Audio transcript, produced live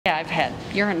Yeah, I've had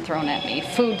urine thrown at me,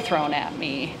 food thrown at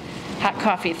me, hot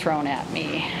coffee thrown at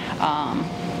me,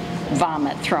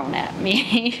 vomit thrown at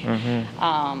me,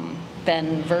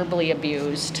 been verbally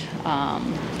abused,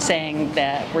 saying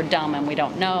that we're dumb and we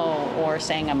don't know, or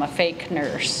saying I'm a fake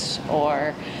nurse,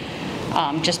 or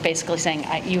just basically saying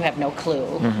you have no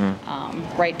clue,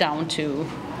 right down to,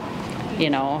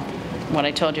 you know, what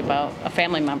I told you about a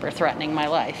family member threatening my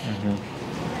life.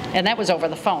 And that was over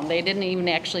the phone. They didn't even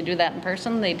actually do that in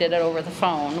person. They did it over the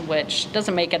phone, which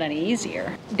doesn't make it any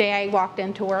easier. The day I walked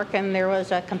into work and there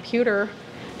was a computer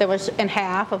that was in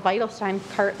half, a vital sign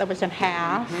cart that was in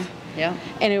half. Yeah.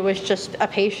 And it was just a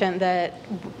patient that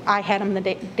I had him the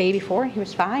day before. He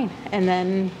was fine. And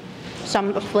then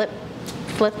someone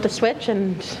flipped the switch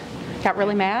and got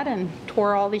really mad and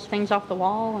tore all these things off the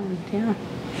wall. And yeah.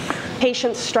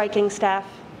 Patients striking staff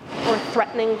or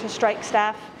threatening to strike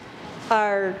staff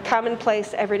are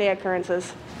commonplace, everyday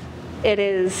occurrences. It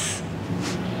is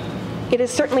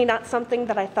certainly not something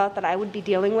that I thought that I would be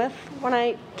dealing with when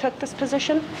I took this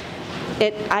position.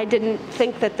 I didn't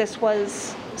think that this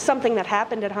was something that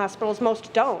happened in hospitals.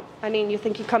 Most don't. I mean, you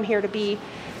think you come here to be,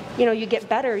 you know, you get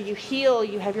better, you heal,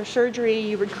 you have your surgery,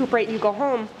 you recuperate, you go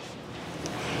home.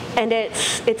 And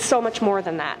it's so much more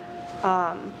than that.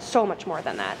 So much more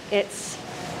than that. It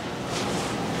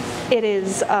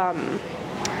is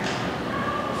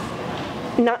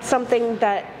not something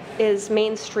that is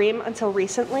mainstream until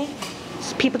recently.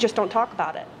 People just don't talk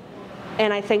about it.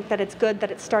 And I think that it's good that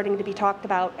it's starting to be talked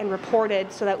about and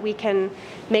reported so that we can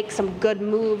make some good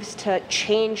moves to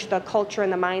change the culture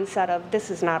and the mindset of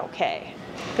this is not okay.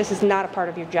 This is not a part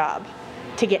of your job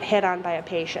to get hit on by a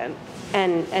patient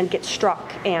and get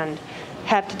struck and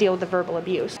have to deal with the verbal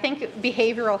abuse. I think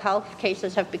behavioral health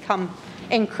cases have become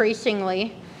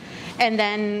increasingly, and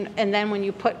then when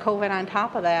you put COVID on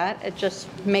top of that, it just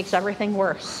makes everything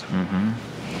worse.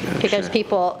 Because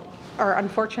people are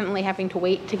unfortunately having to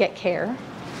wait to get care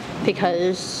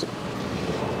because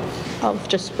of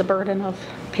just the burden of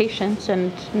patients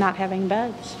and not having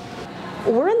beds.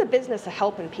 We're in the business of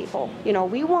helping people. You know,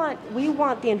 we want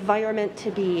the environment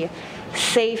to be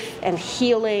safe and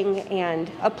healing and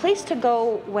a place to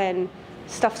go when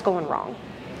stuff's going wrong.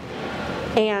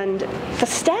 And the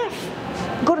staff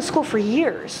go to school for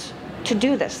years to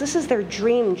do this. This is their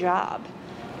dream job,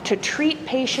 to treat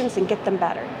patients and get them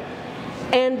better.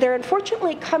 And they're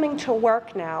unfortunately coming to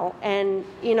work now, and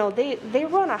you know, they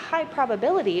run a high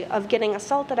probability of getting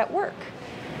assaulted at work.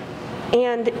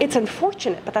 And it's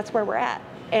unfortunate, but that's where we're at.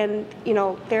 And you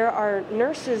know, there are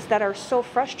nurses that are so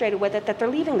frustrated with it that they're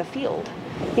leaving the field.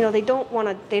 You know, they don't want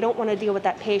to deal with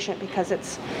that patient because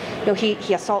it's, you know,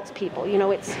 he assaults people. You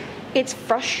know, it's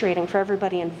frustrating for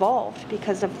everybody involved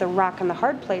because of the rock and the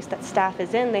hard place that staff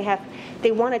is in.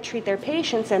 They want to treat their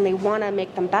patients and they want to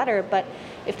make them better, but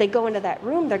if they go into that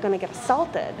room, they're going to get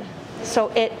assaulted. So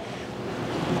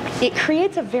it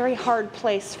creates a very hard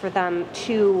place for them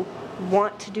to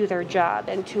want to do their job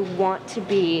and to want to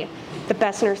be the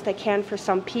best nurse they can for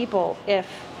some people if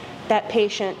that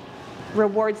patient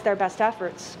rewards their best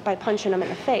efforts by punching them in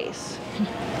the face.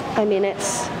 I mean,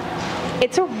 it's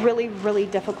a really, really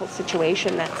difficult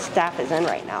situation that staff is in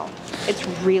right now. It's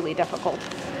really difficult.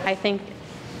 I think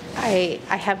I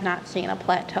have not seen a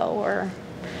plateau or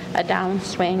a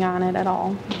downswing on it at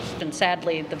all. And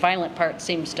sadly, the violent part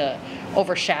seems to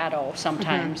overshadow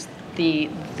sometimes the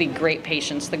great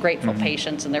patients, the grateful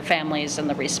patients and their families and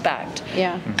the respect.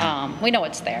 Yeah. We know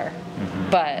it's there,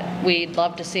 but we'd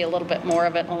love to see a little bit more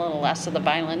of it and a little less of the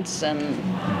violence and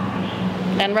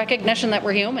recognition that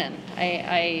we're human.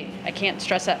 I can't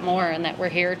stress that more, and that we're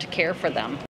here to care for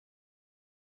them.